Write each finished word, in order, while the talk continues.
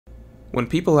When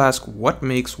people ask what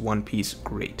makes One Piece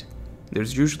great,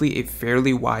 there's usually a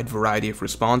fairly wide variety of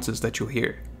responses that you'll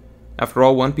hear. After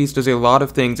all, One Piece does a lot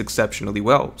of things exceptionally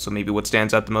well, so maybe what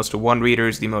stands out the most to one reader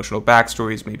is the emotional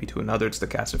backstories, maybe to another it's the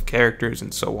cast of characters,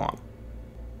 and so on.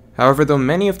 However, though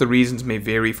many of the reasons may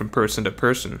vary from person to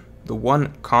person, the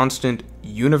one constant,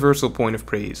 universal point of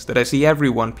praise that I see every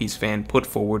One Piece fan put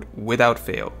forward without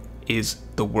fail is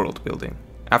the world building.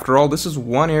 After all, this is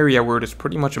one area where it is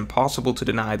pretty much impossible to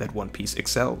deny that One Piece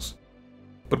excels.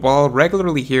 But while I'll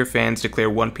regularly hear fans declare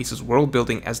One Piece's world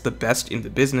building as the best in the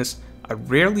business, I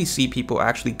rarely see people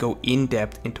actually go in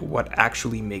depth into what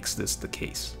actually makes this the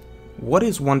case. What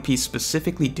is One Piece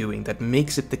specifically doing that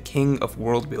makes it the king of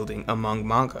world building among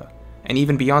manga? And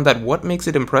even beyond that, what makes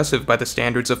it impressive by the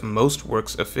standards of most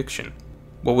works of fiction?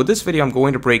 Well, with this video I'm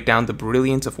going to break down the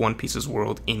brilliance of One Piece's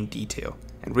world in detail,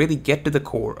 and really get to the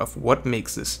core of what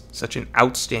makes this such an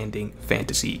outstanding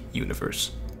fantasy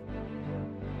universe.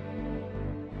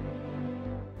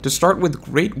 To start with,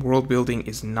 great world building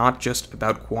is not just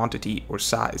about quantity or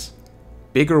size.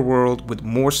 Bigger world with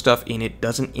more stuff in it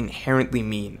doesn't inherently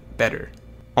mean better.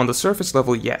 On the surface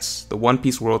level, yes, the One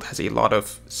Piece world has a lot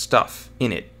of stuff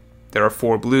in it. There are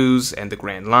 4 blues and the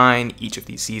Grand Line. Each of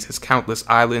these seas has countless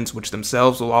islands, which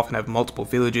themselves will often have multiple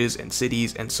villages and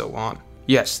cities and so on.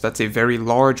 Yes, that's a very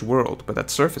large world, but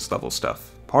that's surface level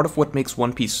stuff. Part of what makes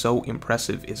One Piece so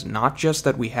impressive is not just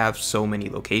that we have so many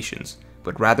locations,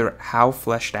 but rather how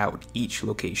fleshed out each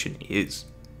location is.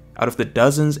 Out of the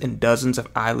dozens and dozens of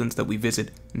islands that we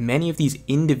visit, many of these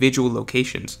individual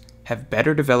locations have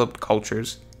better developed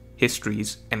cultures,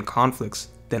 histories, and conflicts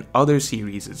than other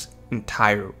series'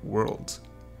 entire worlds.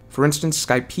 For instance,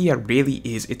 Skypiea really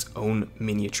is its own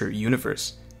miniature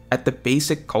universe. At the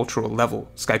basic cultural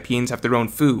level, Skypieans have their own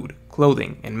food,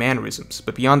 clothing, and mannerisms,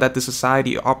 but beyond that, the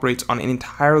society operates on an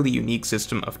entirely unique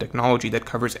system of technology that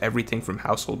covers everything from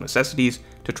household necessities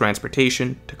to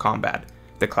transportation to combat.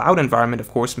 The cloud environment, of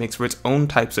course, makes for its own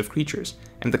types of creatures,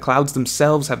 and the clouds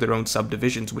themselves have their own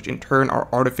subdivisions, which in turn are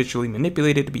artificially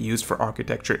manipulated to be used for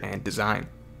architecture and design.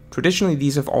 Traditionally,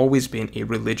 these have always been a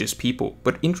religious people,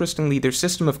 but interestingly, their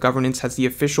system of governance has the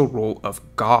official role of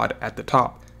God at the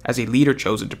top, as a leader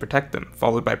chosen to protect them,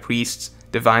 followed by priests,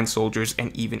 divine soldiers,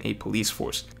 and even a police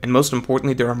force. And most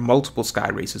importantly, there are multiple sky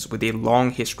races with a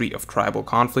long history of tribal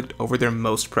conflict over their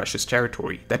most precious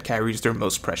territory that carries their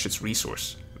most precious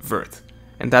resource, Verth.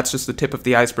 And that's just the tip of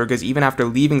the iceberg, as even after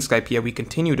leaving Skypiea, we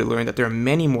continue to learn that there are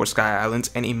many more sky islands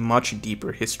and a much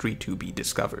deeper history to be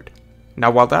discovered. Now,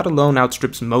 while that alone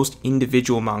outstrips most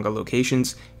individual manga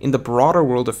locations, in the broader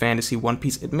world of fantasy, One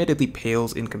Piece admittedly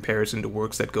pales in comparison to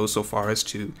works that go so far as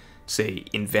to, say,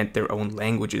 invent their own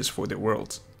languages for their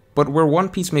worlds. But where One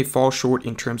Piece may fall short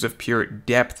in terms of pure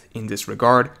depth in this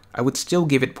regard, I would still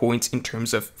give it points in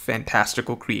terms of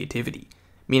fantastical creativity,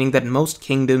 meaning that most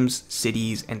kingdoms,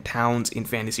 cities, and towns in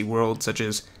fantasy worlds, such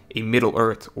as a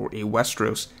Middle-earth or a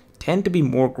Westeros, tend to be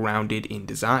more grounded in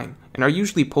design, and are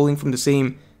usually pulling from the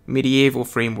same medieval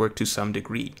framework to some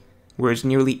degree, whereas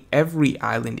nearly every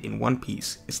island in One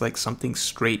Piece is like something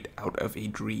straight out of a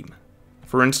dream.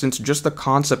 For instance, just the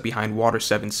concept behind Water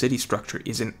 7's city structure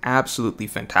is an absolutely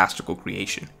fantastical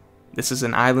creation. This is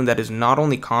an island that is not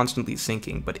only constantly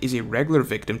sinking, but is a regular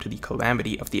victim to the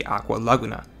calamity of the Aqua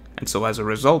Laguna, and so as a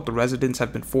result, the residents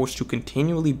have been forced to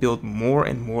continually build more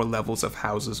and more levels of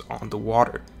houses on the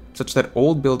water, such that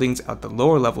old buildings at the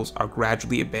lower levels are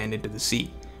gradually abandoned to the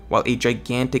sea, while a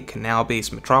gigantic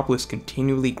canal-based metropolis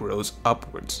continually grows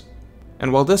upwards.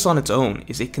 And while this on its own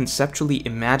is a conceptually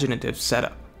imaginative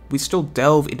setup, we still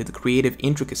delve into the creative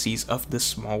intricacies of this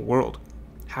small world.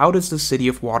 How does the City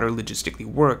of Water logistically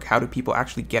work? How do people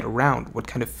actually get around? What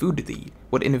kind of food do they eat?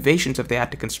 What innovations have they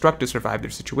had to construct to survive their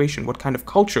situation? What kind of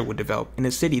culture would develop in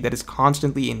a city that is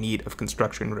constantly in need of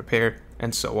construction and repair,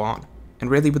 and so on? And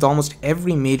really, with almost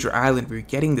every major island, we're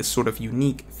getting this sort of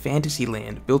unique fantasy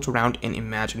land built around an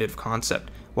imaginative concept,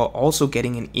 while also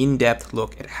getting an in-depth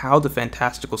look at how the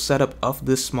fantastical setup of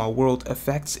this small world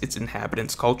affects its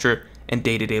inhabitants' culture and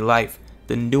day-to-day life,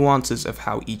 the nuances of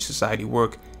how each society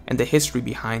work, and the history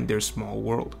behind their small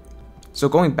world. So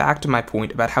going back to my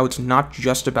point about how it's not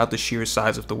just about the sheer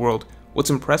size of the world,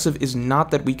 what's impressive is not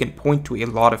that we can point to a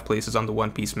lot of places on the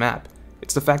One Piece map.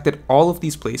 It's the fact that all of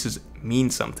these places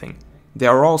mean something. They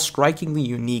are all strikingly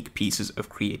unique pieces of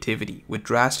creativity, with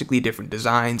drastically different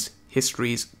designs,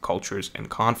 histories, cultures, and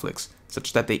conflicts,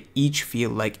 such that they each feel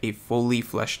like a fully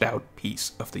fleshed out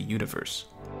piece of the universe.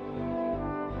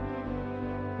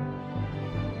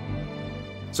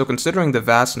 So considering the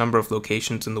vast number of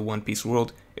locations in the One Piece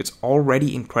world, it's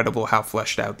already incredible how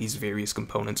fleshed out these various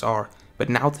components are, but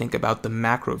now think about the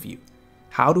macro view.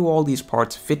 How do all these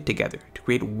parts fit together to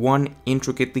create one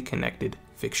intricately connected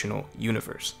fictional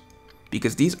universe?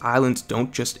 Because these islands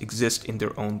don't just exist in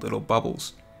their own little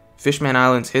bubbles. Fishman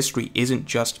Island's history isn't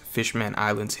just Fishman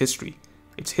Island's history.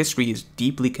 Its history is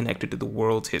deeply connected to the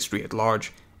world's history at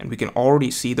large, and we can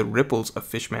already see the ripples of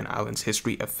Fishman Island's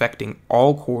history affecting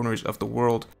all corners of the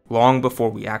world long before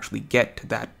we actually get to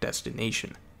that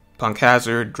destination. Punk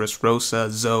Hazard,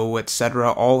 Dressrosa, Zoe,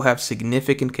 etc. all have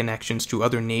significant connections to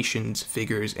other nations,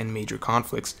 figures, and major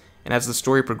conflicts, and as the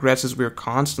story progresses, we are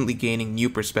constantly gaining new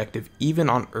perspective even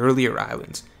on earlier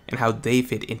islands and how they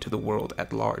fit into the world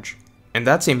at large. And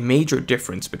that's a major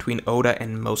difference between Oda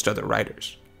and most other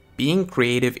writers. Being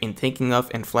creative in thinking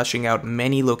of and fleshing out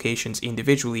many locations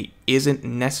individually isn't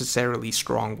necessarily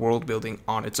strong world building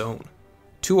on its own.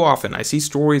 Too often, I see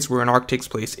stories where an arc takes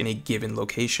place in a given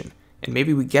location, and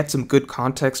maybe we get some good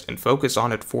context and focus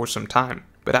on it for some time,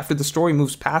 but after the story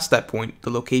moves past that point, the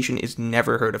location is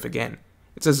never heard of again.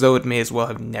 It's as though it may as well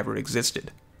have never existed.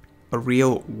 A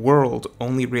real world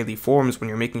only really forms when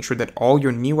you're making sure that all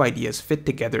your new ideas fit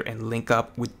together and link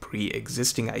up with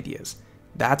pre-existing ideas.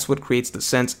 That's what creates the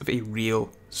sense of a real,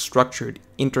 structured,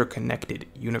 interconnected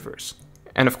universe.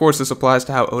 And of course, this applies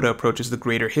to how Oda approaches the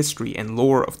greater history and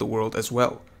lore of the world as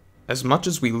well. As much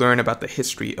as we learn about the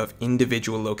history of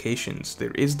individual locations,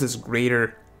 there is this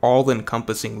greater,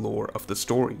 all-encompassing lore of the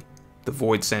story. The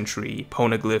Void Century,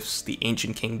 Poneglyphs, the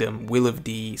Ancient Kingdom, Will of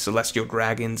D, Celestial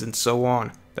Dragons, and so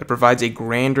on, that provides a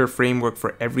grander framework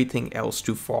for everything else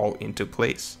to fall into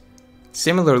place.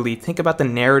 Similarly, think about the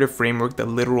narrative framework the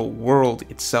literal world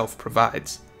itself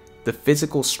provides. The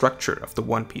physical structure of the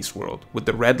One Piece world, with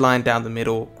the red line down the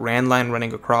middle, Grand Line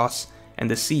running across, and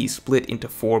the sea split into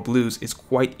 4 blues is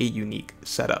quite a unique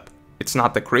setup. It's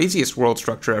not the craziest world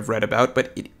structure I've read about,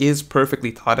 but it is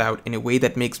perfectly thought out in a way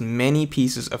that makes many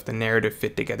pieces of the narrative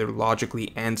fit together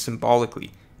logically and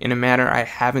symbolically, in a manner I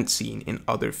haven't seen in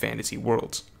other fantasy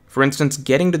worlds. For instance,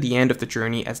 getting to the end of the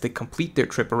journey as they complete their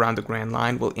trip around the Grand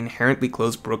Line will inherently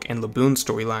close Brook and Laboon's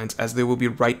storylines, as they will be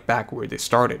right back where they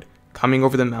started, coming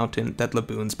over the mountain that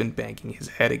Laboon's been banging his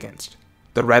head against.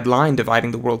 The red line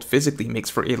dividing the world physically makes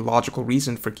for a logical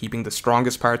reason for keeping the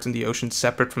strongest pirates in the ocean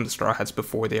separate from the Straw Hats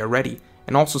before they are ready,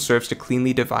 and also serves to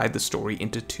cleanly divide the story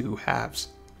into 2 halves.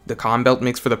 The calm belt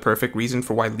makes for the perfect reason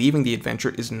for why leaving the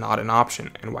adventure is not an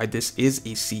option, and why this is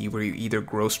a sea where you either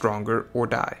grow stronger or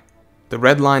die. The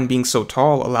red line being so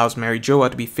tall allows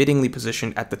Marijoa to be fittingly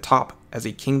positioned at the top as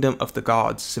a kingdom of the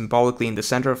gods, symbolically in the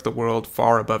center of the world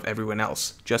far above everyone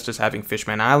else, just as having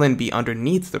Fishman Island be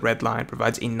underneath the red line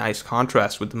provides a nice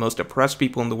contrast with the most oppressed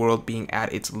people in the world being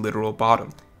at its literal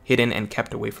bottom, hidden and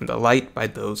kept away from the light by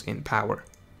those in power.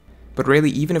 But really,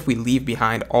 even if we leave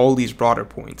behind all these broader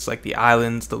points, like the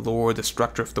islands, the lore, the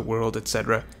structure of the world,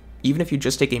 etc., even if you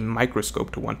just take a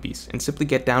microscope to One Piece and simply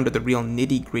get down to the real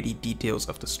nitty-gritty details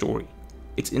of the story,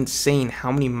 it's insane how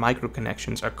many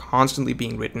micro-connections are constantly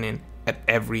being written in at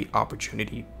every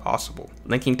opportunity possible,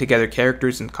 linking together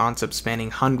characters and concepts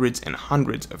spanning hundreds and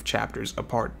hundreds of chapters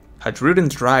apart.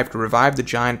 Hadruden's drive to revive the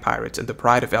giant pirates and the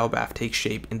pride of Elbaf takes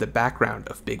shape in the background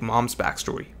of Big Mom's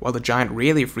backstory, while the giant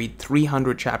Rayleigh freed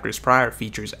 300 chapters prior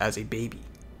features as a baby.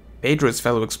 Phaedra's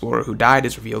fellow explorer who died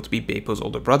is revealed to be Beppo's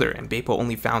older brother, and Beppo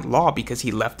only found Law because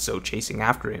he left Zoe chasing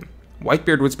after him.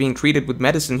 Whitebeard was being treated with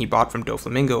medicine he bought from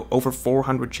Doflamingo over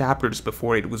 400 chapters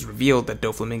before it was revealed that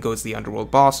Doflamingo is the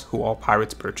underworld boss who all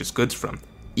pirates purchase goods from.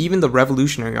 Even the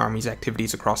Revolutionary Army's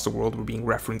activities across the world were being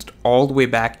referenced all the way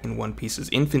back in One Piece's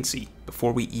infancy,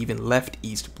 before we even left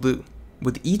East Blue.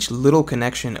 With each little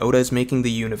connection, Oda is making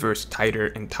the universe tighter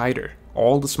and tighter,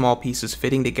 all the small pieces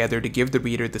fitting together to give the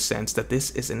reader the sense that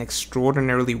this is an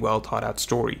extraordinarily well thought out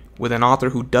story, with an author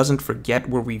who doesn't forget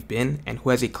where we've been and who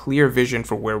has a clear vision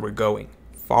for where we're going,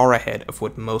 far ahead of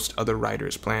what most other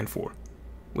writers plan for.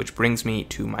 Which brings me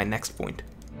to my next point.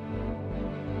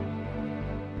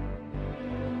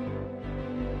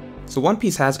 So One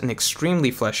Piece has an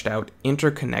extremely fleshed out,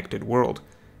 interconnected world.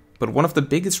 But one of the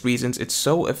biggest reasons it's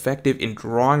so effective in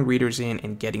drawing readers in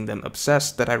and getting them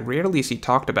obsessed that I rarely see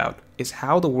talked about is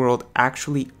how the world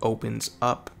actually opens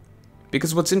up.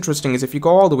 Because what's interesting is if you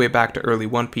go all the way back to early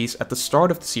One Piece, at the start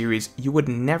of the series, you would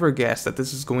never guess that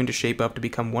this is going to shape up to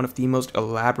become one of the most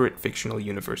elaborate fictional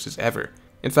universes ever.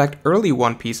 In fact, early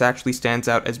One Piece actually stands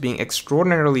out as being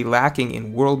extraordinarily lacking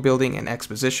in world building and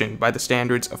exposition by the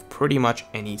standards of pretty much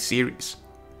any series.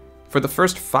 For the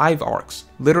first 5 arcs,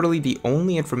 literally the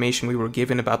only information we were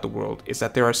given about the world is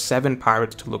that there are 7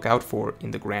 pirates to look out for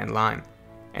in the Grand Line.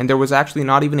 And there was actually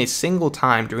not even a single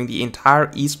time during the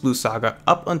entire East Blue saga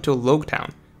up until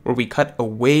Loguetown where we cut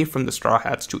away from the Straw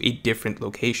Hats to a different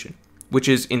location. which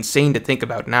is insane to think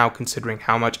about now considering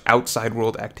how much outside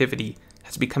world activity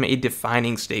has become a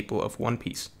defining staple of One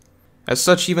Piece. As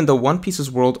such, even though One Piece's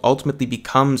world ultimately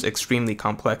becomes extremely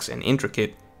complex and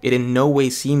intricate, it in no way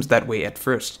seems that way at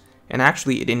first, and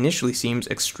actually it initially seems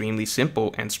extremely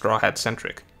simple and Straw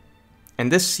Hat-centric.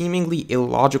 And this seemingly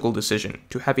illogical decision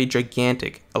to have a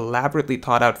gigantic, elaborately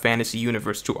thought-out fantasy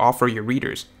universe to offer your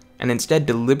readers, and instead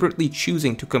deliberately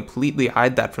choosing to completely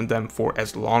hide that from them for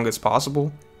as long as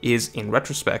possible, is, in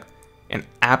retrospect, an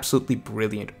absolutely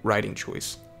brilliant writing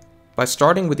choice. By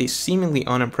starting with a seemingly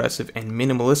unimpressive and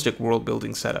minimalistic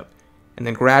world-building setup, and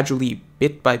then gradually,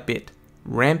 bit by bit,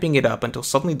 ramping it up until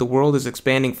suddenly the world is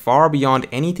expanding far beyond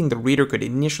anything the reader could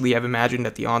initially have imagined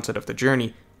at the onset of the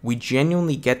journey, we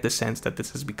genuinely get the sense that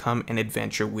this has become an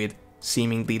adventure with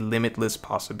seemingly limitless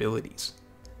possibilities.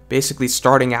 Basically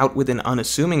starting out with an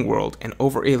unassuming world, and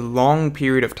over a long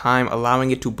period of time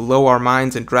allowing it to blow our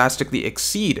minds and drastically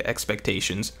exceed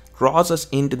expectations, draws us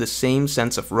into the same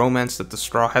sense of romance that the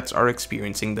Straw Hats are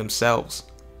experiencing themselves.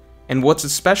 And what's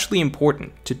especially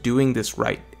important to doing this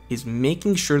right is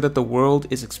making sure that the world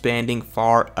is expanding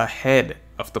far ahead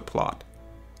of the plot.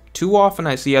 Too often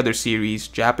I see other series,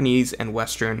 Japanese and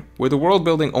Western, where the world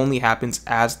building only happens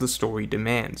as the story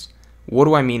demands. What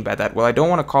do I mean by that? Well, I don't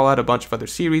want to call out a bunch of other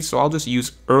series, so I'll just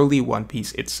use early One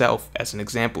Piece itself as an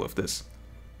example of this.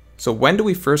 So when do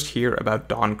we first hear about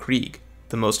Don Krieg,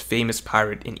 the most famous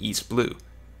pirate in East Blue?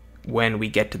 When we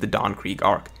get to the Don Krieg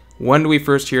arc. When do we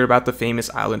first hear about the famous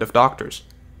Island of Doctors?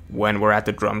 When we're at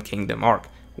the Drum Kingdom arc.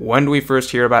 When do we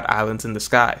first hear about Islands in the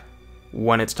Sky?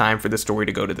 When it's time for the story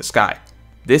to go to the sky.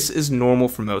 This is normal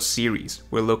for most series,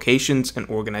 where locations and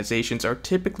organizations are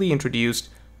typically introduced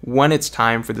when it's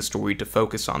time for the story to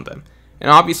focus on them.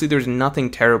 And obviously there's nothing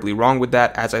terribly wrong with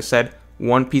that. As I said,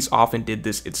 One Piece often did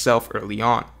this itself early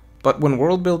on. But when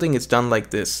world building is done like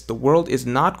this, the world is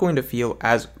not going to feel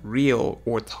as real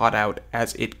or thought out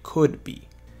as it could be.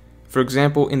 For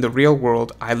example, in the real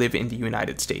world, I live in the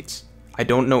United States. I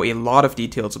don't know a lot of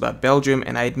details about Belgium,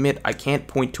 and I admit I can't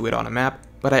point to it on a map,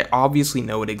 but I obviously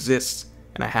know it exists,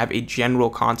 and I have a general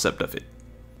concept of it.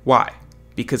 Why?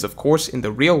 Because of course in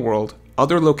the real world,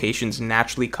 other locations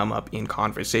naturally come up in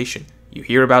conversation. You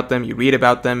hear about them, you read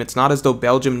about them. It's not as though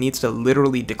Belgium needs to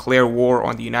literally declare war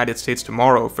on the United States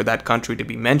tomorrow for that country to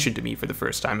be mentioned to me for the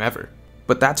first time ever.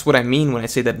 But that's what I mean when I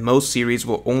say that most series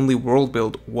will only world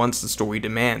build once the story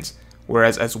demands,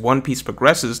 whereas as One Piece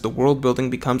progresses, the world building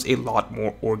becomes a lot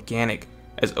more organic,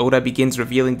 as Oda begins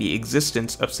revealing the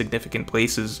existence of significant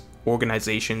places,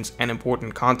 organizations, and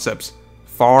important concepts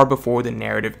far before the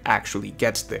narrative actually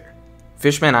gets there.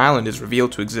 Fishman Island is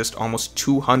revealed to exist almost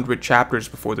 200 chapters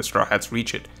before the Straw Hats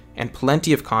reach it, and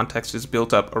plenty of context is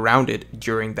built up around it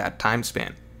during that time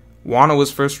span. Wano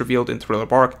was first revealed in Thriller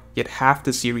Bark, yet half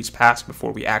the series passed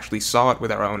before we actually saw it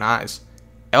with our own eyes.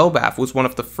 Elbaf was one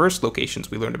of the first locations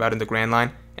we learned about in the Grand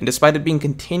Line, and despite it being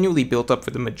continually built up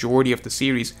for the majority of the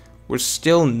series, we're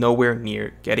still nowhere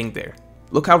near getting there.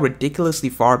 Look how ridiculously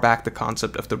far back the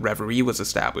concept of the Reverie was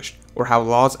established, or how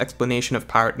Law's explanation of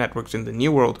pirate networks in the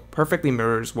New World perfectly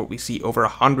mirrors what we see over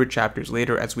 100 chapters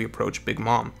later as we approach Big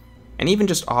Mom. And even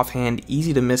just offhand,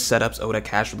 easy to miss setups Oda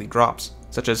casually drops,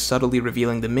 such as subtly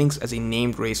revealing the Minks as a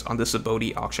named race on the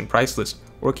Sabaody auction price list,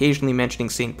 or occasionally mentioning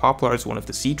St. Poplar as one of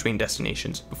the Sea Train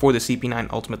destinations, before the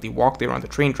CP9 ultimately walk there on the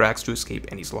train tracks to escape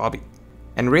Enies Lobby.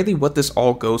 And really what this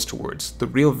all goes towards, the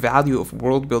real value of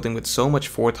world building with so much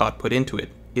forethought put into it,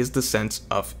 is the sense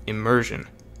of immersion.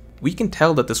 We can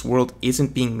tell that this world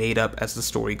isn't being made up as the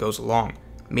story goes along.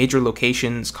 Major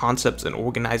locations, concepts, and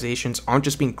organizations aren't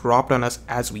just being dropped on us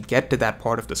as we get to that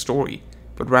part of the story,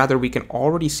 but rather we can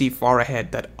already see far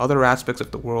ahead that other aspects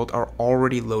of the world are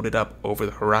already loaded up over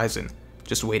the horizon,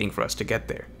 just waiting for us to get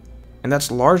there. And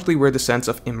that's largely where the sense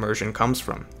of immersion comes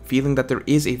from, feeling that there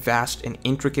is a vast and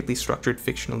intricately structured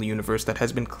fictional universe that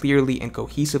has been clearly and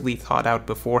cohesively thought out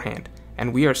beforehand,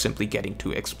 and we are simply getting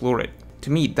to explore it. To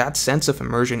me, that sense of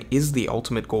immersion is the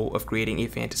ultimate goal of creating a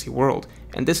fantasy world,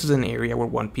 and this is an area where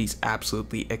One Piece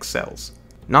absolutely excels.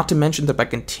 Not to mention that by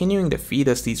continuing to feed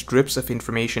us these drips of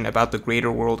information about the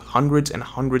greater world hundreds and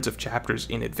hundreds of chapters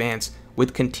in advance,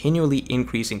 with continually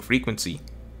increasing frequency,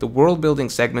 the world-building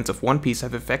segments of One Piece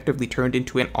have effectively turned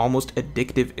into an almost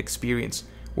addictive experience,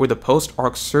 where the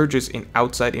post-arc surges in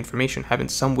outside information have in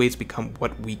some ways become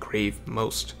what we crave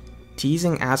most.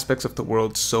 Teasing aspects of the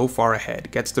world so far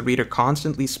ahead gets the reader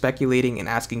constantly speculating and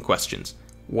asking questions.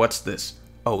 What's this?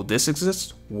 Oh, this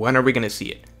exists? When are we going to see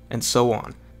it? And so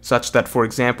on. Such that, for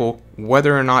example,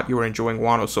 whether or not you're enjoying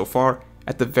Wano so far,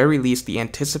 at the very least the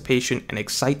anticipation and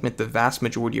excitement the vast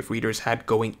majority of readers had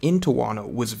going into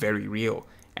Wano was very real,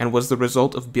 and was the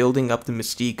result of building up the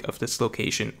mystique of this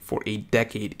location for a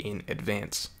decade in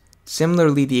advance.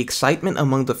 Similarly, the excitement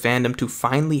among the fandom to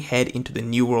finally head into the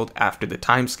New World after the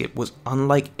time skip was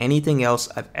unlike anything else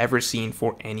I've ever seen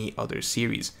for any other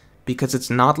series, because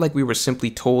it's not like we were simply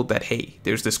told that, hey,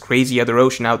 there's this crazy other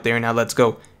ocean out there, now let's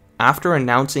go. After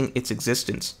announcing its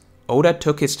existence, Oda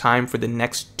took his time for the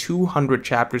next 200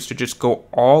 chapters to just go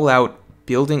all out,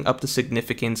 building up the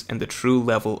significance and the true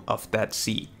level of that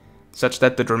sea, such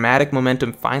that the dramatic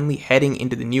momentum finally heading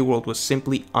into the New World was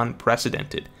simply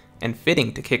unprecedented, and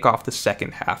fitting to kick off the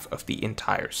second half of the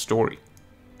entire story.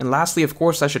 And lastly, of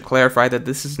course, I should clarify that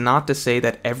this is not to say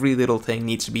that every little thing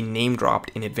needs to be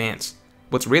name-dropped in advance.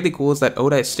 What's really cool is that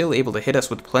Oda is still able to hit us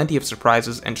with plenty of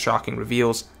surprises and shocking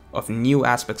reveals of new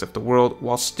aspects of the world,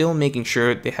 while still making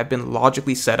sure they have been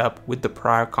logically set up with the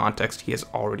prior context he has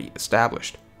already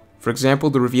established. For example,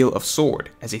 the reveal of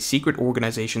SWORD as a secret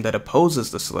organization that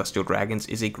opposes the Celestial Dragons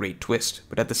is a great twist,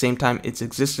 but at the same time its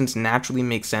existence naturally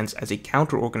makes sense as a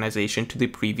counter-organization to the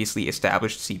previously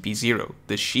established CP0,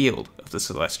 the shield of the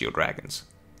Celestial Dragons.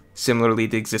 Similarly,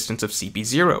 the existence of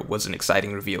CP0 was an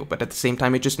exciting reveal, but at the same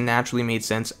time it just naturally made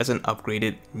sense as an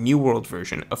upgraded, New World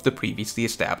version of the previously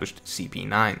established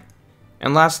CP9.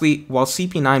 And lastly, while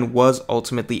CP9 was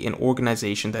ultimately an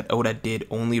organization that Oda did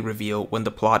only reveal when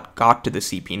the plot got to the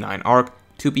CP9 arc,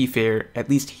 to be fair, at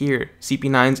least here,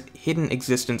 CP9's hidden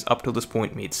existence up till this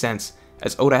point made sense,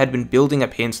 as Oda had been building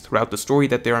up hints throughout the story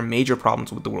that there are major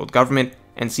problems with the world government,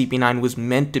 and CP9 was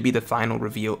meant to be the final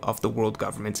reveal of the world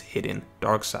government's hidden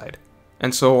dark side.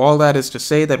 And so all that is to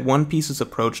say that One Piece's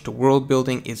approach to world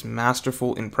building is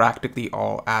masterful in practically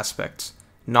all aspects.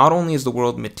 Not only is the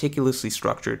world meticulously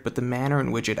structured, but the manner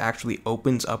in which it actually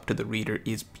opens up to the reader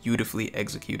is beautifully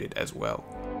executed as well.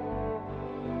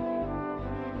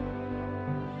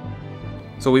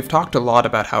 So we've talked a lot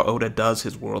about how Oda does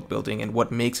his world building and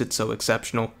what makes it so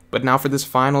exceptional, but now for this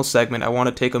final segment I want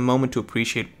to take a moment to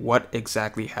appreciate what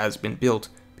exactly has been built,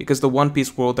 because the One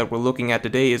Piece world that we're looking at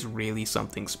today is really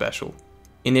something special.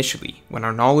 Initially, when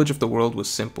our knowledge of the world was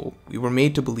simple, we were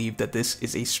made to believe that this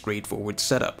is a straightforward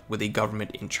setup, with a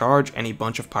government in charge and a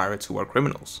bunch of pirates who are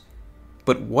criminals.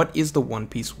 But what is the One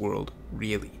Piece world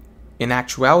really? In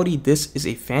actuality, this is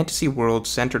a fantasy world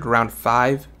centered around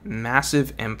 5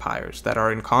 massive empires that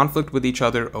are in conflict with each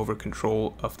other over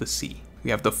control of the sea.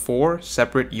 We have the 4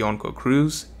 separate Yonko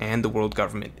crews and the world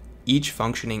government, each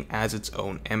functioning as its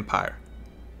own empire.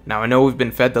 Now I know we've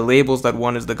been fed the labels that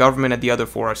one is the government and the other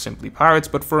 4 are simply pirates,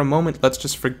 but for a moment let's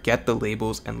just forget the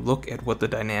labels and look at what the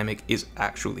dynamic is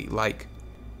actually like.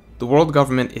 The world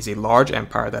government is a large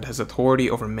empire that has authority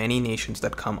over many nations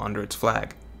that come under its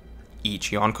flag.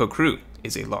 Each Yonko crew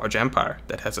is a large empire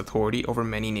that has authority over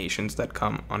many nations that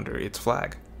come under its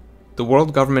flag. The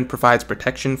world government provides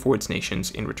protection for its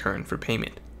nations in return for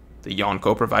payment. The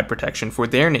Yonko provide protection for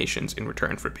their nations in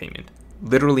return for payment.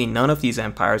 Literally none of these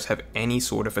empires have any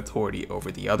sort of authority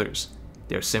over the others.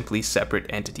 They are simply separate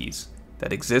entities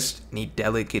that exist in a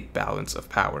delicate balance of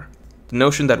power. The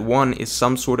notion that one is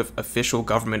some sort of official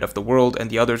government of the world and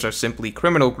the others are simply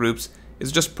criminal groups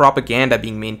is just propaganda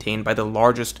being maintained by the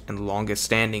largest and longest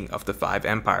standing of the 5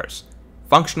 empires.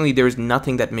 Functionally, there is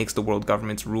nothing that makes the world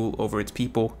government's rule over its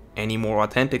people any more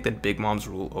authentic than Big Mom's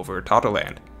rule over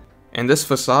Totoland. And this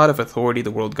facade of authority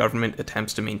the world government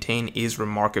attempts to maintain is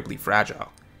remarkably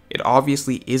fragile. It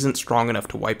obviously isn't strong enough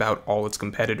to wipe out all its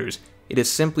competitors. It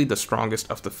is simply the strongest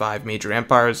of the 5 major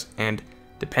empires, and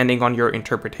depending on your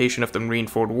interpretation of the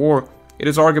Marineford War, it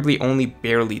is arguably only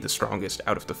barely the strongest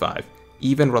out of the 5,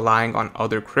 even relying on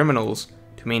other criminals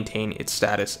to maintain its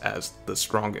status as the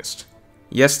strongest.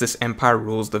 Yes, this empire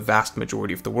rules the vast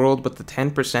majority of the world, but the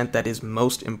 10% that is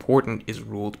most important is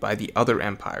ruled by the other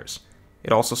empires.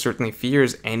 It also certainly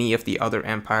fears any of the other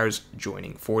empires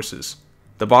joining forces.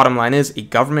 The bottom line is, a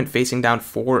government facing down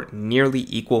 4 nearly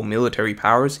equal military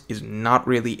powers is not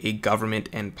really a government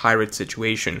and pirate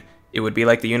situation. It would be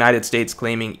like the United States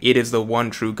claiming it is the one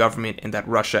true government and that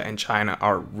Russia and China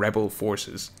are rebel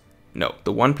forces. No,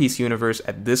 the One Piece universe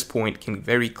at this point can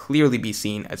very clearly be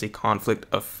seen as a conflict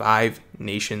of 5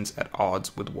 nations at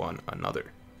odds with one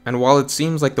another. And while it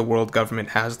seems like the world government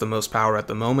has the most power at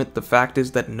the moment, the fact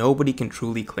is that nobody can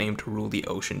truly claim to rule the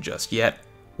ocean just yet,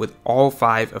 with all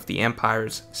 5 of the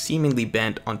empires seemingly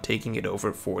bent on taking it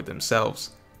over for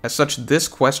themselves. As such, this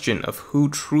question of who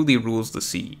truly rules the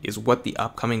sea is what the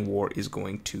upcoming war is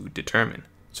going to determine.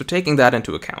 So taking that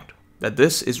into account, that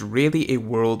this is really a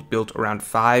world built around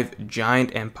 5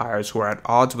 giant empires who are at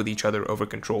odds with each other over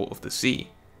control of the sea,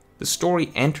 the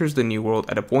story enters the New World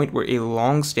at a point where a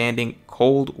long-standing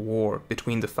Cold War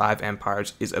between the 5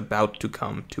 empires is about to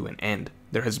come to an end.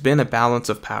 There has been a balance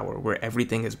of power where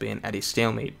everything has been at a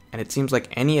stalemate, and it seems like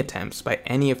any attempts by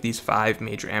any of these 5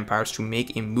 major empires to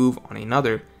make a move on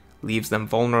another leaves them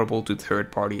vulnerable to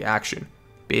third-party action,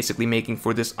 basically making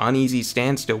for this uneasy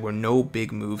standstill where no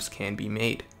big moves can be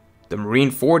made. The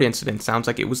Marineford incident sounds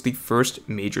like it was the first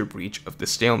major breach of the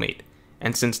stalemate,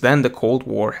 and since then the Cold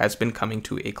War has been coming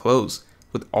to a close,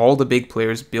 with all the big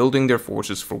players building their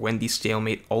forces for when the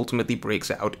stalemate ultimately breaks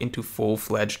out into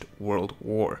full-fledged world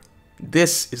war.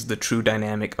 This is the true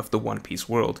dynamic of the One Piece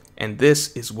world, and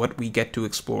this is what we get to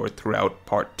explore throughout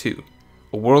Part 2.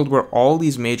 A world where all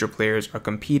these major players are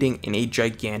competing in a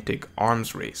gigantic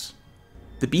arms race.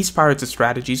 The Beast Pirates'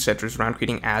 strategy centers around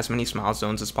creating as many Smile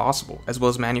Zones as possible, as well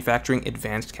as manufacturing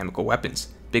advanced chemical weapons.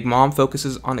 Big Mom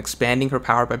focuses on expanding her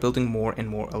power by building more and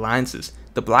more alliances.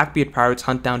 The Blackbeard Pirates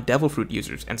hunt down Devil Fruit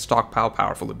users and stockpile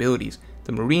powerful abilities.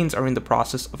 The Marines are in the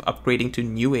process of upgrading to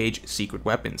New Age secret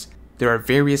weapons. There are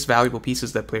various valuable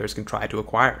pieces that players can try to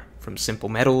acquire, from simple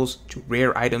metals to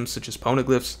rare items such as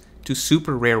poneglyphs to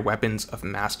super rare weapons of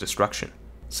mass destruction.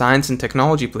 Science and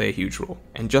technology play a huge role,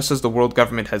 and just as the world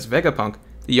government has Vegapunk,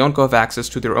 the Yonko have access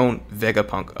to their own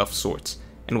Vegapunk of sorts.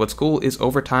 And what's cool is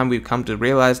over time we've come to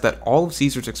realize that all of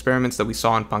Caesar's experiments that we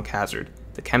saw in Punk Hazard,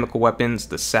 the chemical weapons,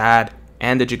 the SAD,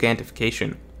 and the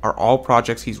gigantification, are all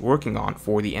projects he's working on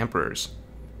for the Emperors.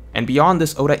 And beyond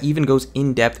this, Oda even goes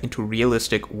in depth into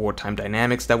realistic wartime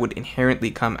dynamics that would inherently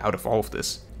come out of all of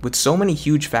this. With so many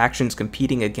huge factions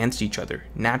competing against each other,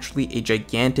 naturally a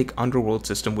gigantic underworld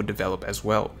system would develop as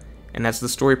well. And as the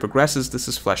story progresses, this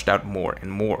is fleshed out more and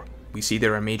more. We see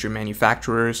there are major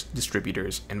manufacturers,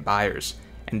 distributors, and buyers,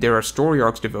 and there are story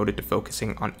arcs devoted to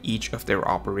focusing on each of their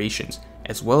operations,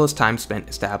 as well as time spent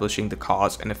establishing the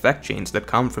cause and effect chains that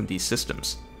come from these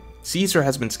systems. Caesar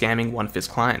has been scamming One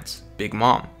Fist clients, Big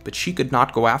Mom, but she could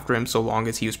not go after him so long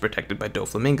as he was protected by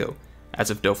Doflamingo. As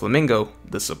if Doflamingo,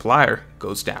 the supplier,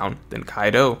 goes down, then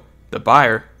Kaido, the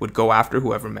buyer, would go after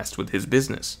whoever messed with his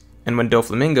business. And when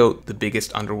Doflamingo, the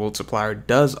biggest underworld supplier,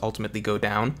 does ultimately go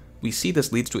down, we see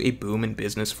this leads to a boom in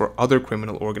business for other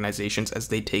criminal organizations as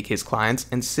they take his clients,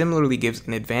 and similarly gives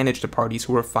an advantage to parties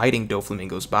who are fighting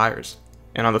Doflamingo's buyers.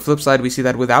 And on the flip side, we see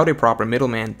that without a proper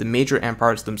middleman, the major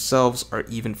empires themselves are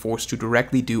even forced to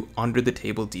directly do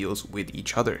under-the-table deals with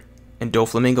each other. And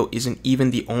Doflamingo isn't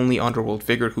even the only underworld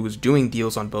figure who is doing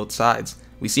deals on both sides.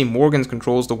 We see Morgans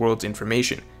controls the world's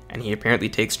information, and he apparently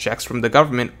takes checks from the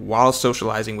government while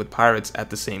socializing with pirates at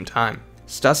the same time.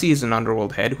 Stussy is an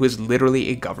underworld head who is literally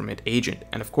a government agent,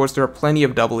 and of course there are plenty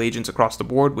of double agents across the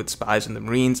board with spies in the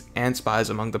Marines and spies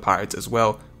among the pirates as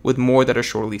well, with more that are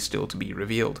surely still to be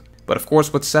revealed. But of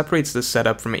course what separates this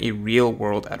setup from a real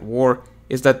world at war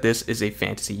is that this is a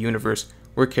fantasy universe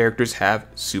where characters have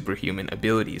superhuman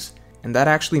abilities. And that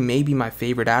actually may be my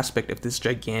favorite aspect of this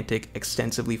gigantic,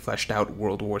 extensively fleshed out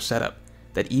World War setup,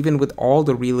 that even with all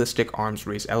the realistic arms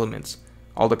race elements,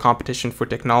 all the competition for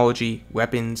technology,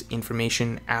 weapons,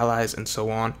 information, allies, and so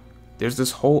on, there's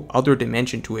this whole other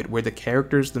dimension to it where the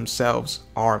characters themselves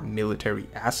are military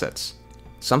assets.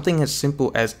 Something as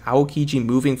simple as Aokiji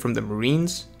moving from the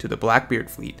Marines to the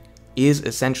Blackbeard fleet is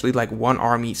essentially like one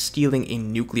army stealing a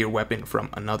nuclear weapon from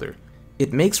another.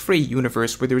 It makes for a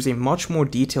universe where there is a much more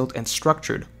detailed and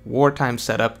structured wartime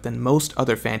setup than most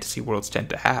other fantasy worlds tend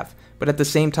to have, but at the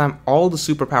same time all the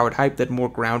superpowered hype that more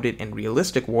grounded and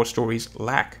realistic war stories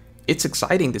lack. It's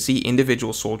exciting to see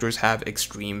individual soldiers have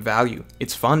extreme value.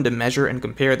 It's fun to measure and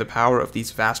compare the power of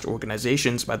these vast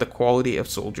organizations by the quality of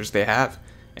soldiers they have.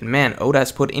 And man, Oda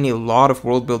has put in a lot of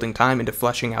world building time into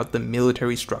fleshing out the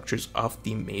military structures of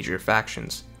the major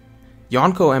factions.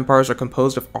 Yonko empires are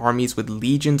composed of armies with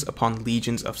legions upon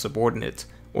legions of subordinates,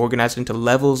 organized into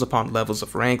levels upon levels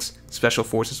of ranks, special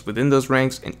forces within those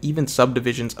ranks, and even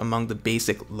subdivisions among the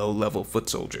basic low-level foot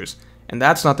soldiers. And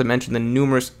that's not to mention the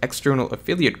numerous external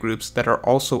affiliate groups that are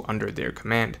also under their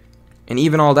command. And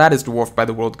even all that is dwarfed by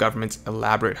the world government's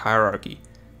elaborate hierarchy.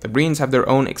 The Marines have their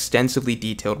own extensively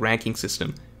detailed ranking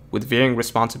system, with varying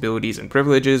responsibilities and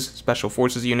privileges, special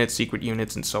forces units, secret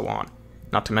units, and so on.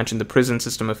 Not to mention the prison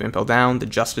system of Impel Down, the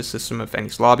justice system of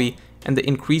Enies Lobby, and the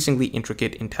increasingly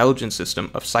intricate intelligence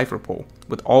system of Cypherpol,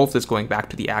 with all of this going back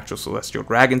to the actual Celestial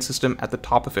Dragon system at the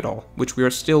top of it all, which we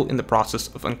are still in the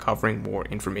process of uncovering more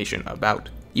information about.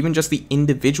 Even just the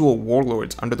individual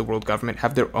warlords under the world government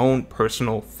have their own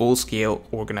personal, full-scale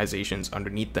organizations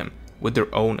underneath them, with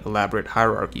their own elaborate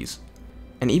hierarchies.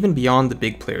 And even beyond the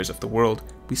big players of the world,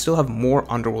 we still have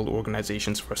more underworld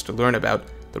organizations for us to learn about,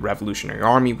 the Revolutionary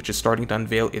Army, which is starting to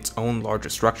unveil its own larger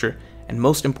structure, and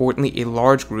most importantly a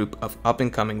large group of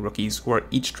up-and-coming rookies who are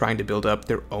each trying to build up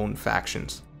their own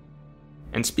factions.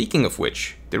 And speaking of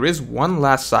which, there is one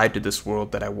last side to this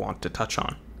world that I want to touch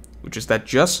on, which is that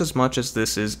just as much as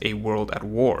this is a world at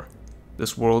war,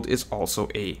 this world is also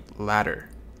a ladder.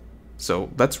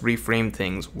 So let's reframe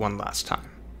things one last time.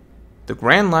 The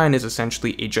Grand Line is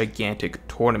essentially a gigantic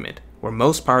tournament where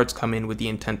most pirates come in with the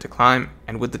intent to climb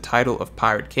and with the title of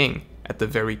Pirate King at the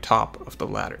very top of the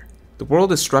ladder. The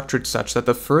world is structured such that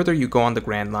the further you go on the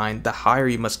Grand Line, the higher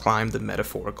you must climb the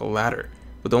metaphorical ladder,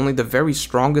 with only the very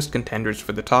strongest contenders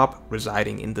for the top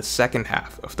residing in the second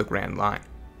half of the Grand Line.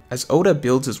 As Oda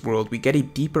builds his world, we get a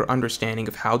deeper understanding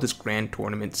of how this grand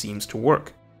tournament seems to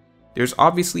work. There's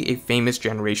obviously a famous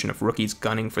generation of rookies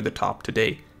gunning for the top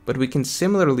today, but we can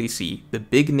similarly see the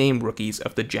big-name rookies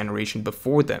of the generation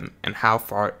before them and how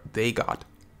far they got.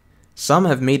 Some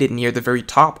have made it near the very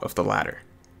top of the ladder.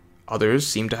 Others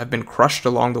seem to have been crushed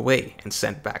along the way and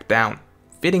sent back down,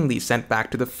 fittingly sent back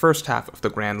to the first half of the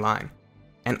Grand Line.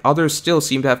 And others still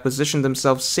seem to have positioned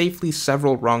themselves safely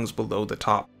several rungs below the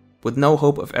top, with no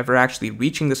hope of ever actually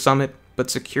reaching the summit, but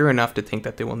secure enough to think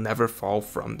that they will never fall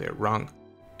from their rung.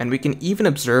 And we can even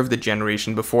observe the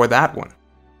generation before that one,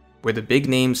 where the big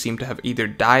names seem to have either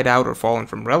died out or fallen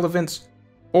from relevance,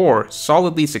 or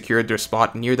solidly secured their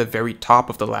spot near the very top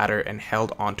of the ladder and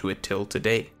held onto it till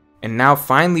today. And now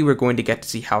finally we're going to get to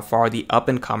see how far the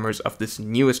up-and-comers of this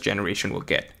newest generation will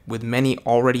get, with many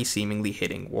already seemingly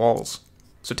hitting walls.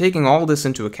 So taking all this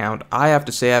into account, I have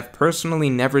to say I've personally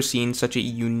never seen such a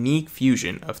unique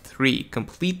fusion of three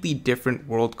completely different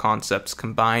world concepts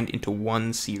combined into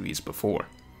one series before.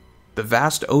 The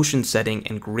vast ocean setting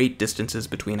and great distances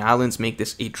between islands make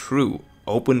this a true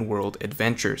open-world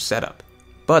adventure setup.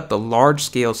 But the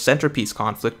large-scale centerpiece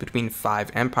conflict between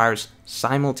 5 empires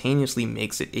simultaneously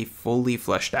makes it a fully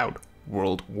fleshed out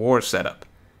world war setup.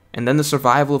 And then the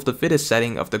survival of the fittest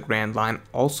setting of the Grand Line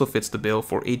also fits the bill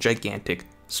for a gigantic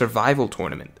survival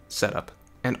tournament setup.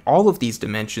 And all of these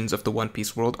dimensions of the One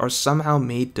Piece world are somehow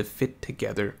made to fit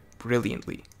together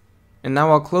brilliantly. And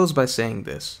now I'll close by saying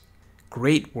this.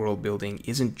 Great world building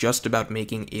isn't just about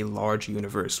making a large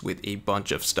universe with a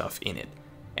bunch of stuff in it.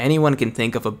 Anyone can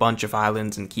think of a bunch of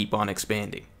islands and keep on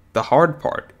expanding. The hard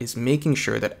part is making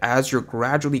sure that as you're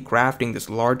gradually crafting this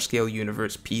large-scale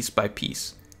universe piece by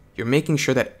piece, you're making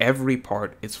sure that every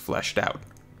part is fleshed out,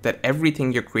 that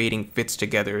everything you're creating fits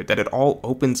together, that it all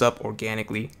opens up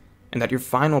organically, and that your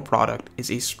final product is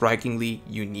a strikingly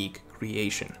unique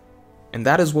creation. And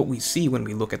that is what we see when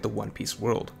we look at the One Piece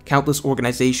world. Countless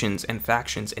organizations and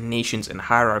factions and nations and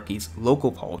hierarchies,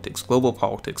 local politics, global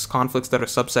politics, conflicts that are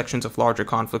subsections of larger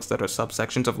conflicts that are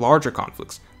subsections of larger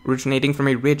conflicts, originating from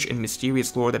a rich and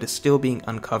mysterious lore that is still being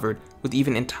uncovered, with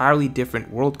even entirely different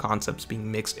world concepts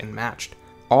being mixed and matched.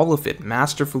 All of it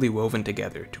masterfully woven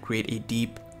together to create a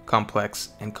deep,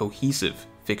 complex, and cohesive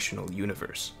fictional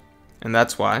universe. And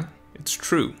that's why it's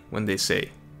true when they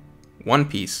say, One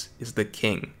Piece is the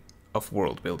king of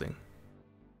world building.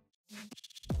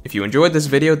 If you enjoyed this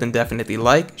video, then definitely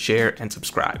like, share, and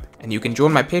subscribe. And you can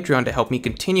join my Patreon to help me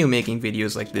continue making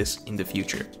videos like this in the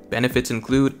future. Benefits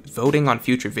include voting on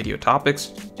future video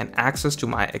topics and access to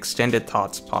my Extended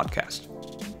Thoughts podcast.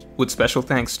 With special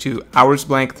thanks to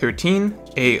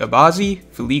HoursBlank13, A. Abazi,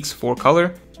 Felix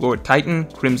 4Color, Lord Titan,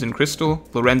 Crimson Crystal,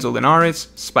 Lorenzo Linares,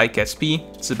 Spike SP,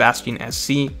 Sebastian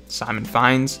SC, Simon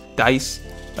Fines, Dice,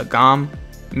 Agam,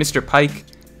 Mr. Pike,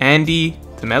 Andy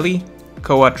Tameli,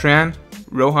 Koa Tran,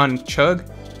 Rohan Chug,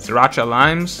 Sriracha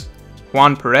Limes,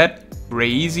 Juan Perret,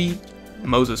 Raizi,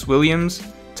 Moses Williams,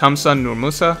 Tumsun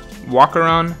Nurmusa,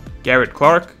 Wakaran, Garrett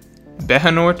Clark,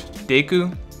 Behanort,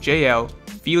 Deku, JL,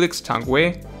 Felix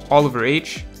Tangwe, Oliver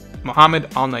H,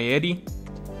 Mohammed Al-Nayedi,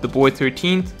 The Boy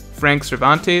 13th, Frank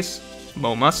Cervantes,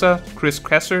 Mo Musa, Chris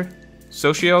Kresser,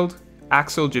 Sociald,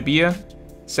 Axel Jabia,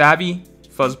 Savvy,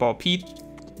 Fuzzball Pete,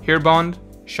 Hirbond,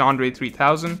 Chandre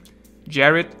 3000,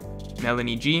 Jarrett,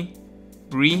 Melanie G,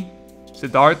 Bree,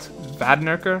 Siddharth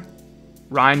Vadnerker,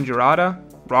 Ryan Gerada,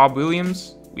 Rob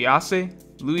Williams, Wiase,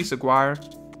 Luis Aguirre,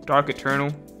 Dark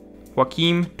Eternal,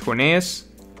 Joaquim Torneas,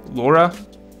 Laura,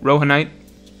 Rohanite,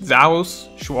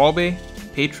 Zaos, Schwalbe,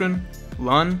 Patron,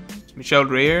 Lun, Michelle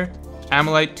Dreyer,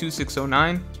 Amalite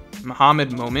 2609,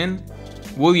 Mohammed Momin,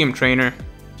 William Trainer,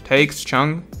 Taix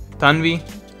Chung, Tanvi,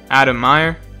 Adam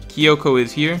Meyer, Kyoko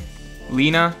is here,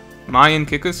 Lena, Mayan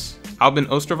Kikus, Albin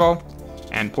Osterval,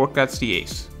 and Porkats the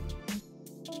Ace.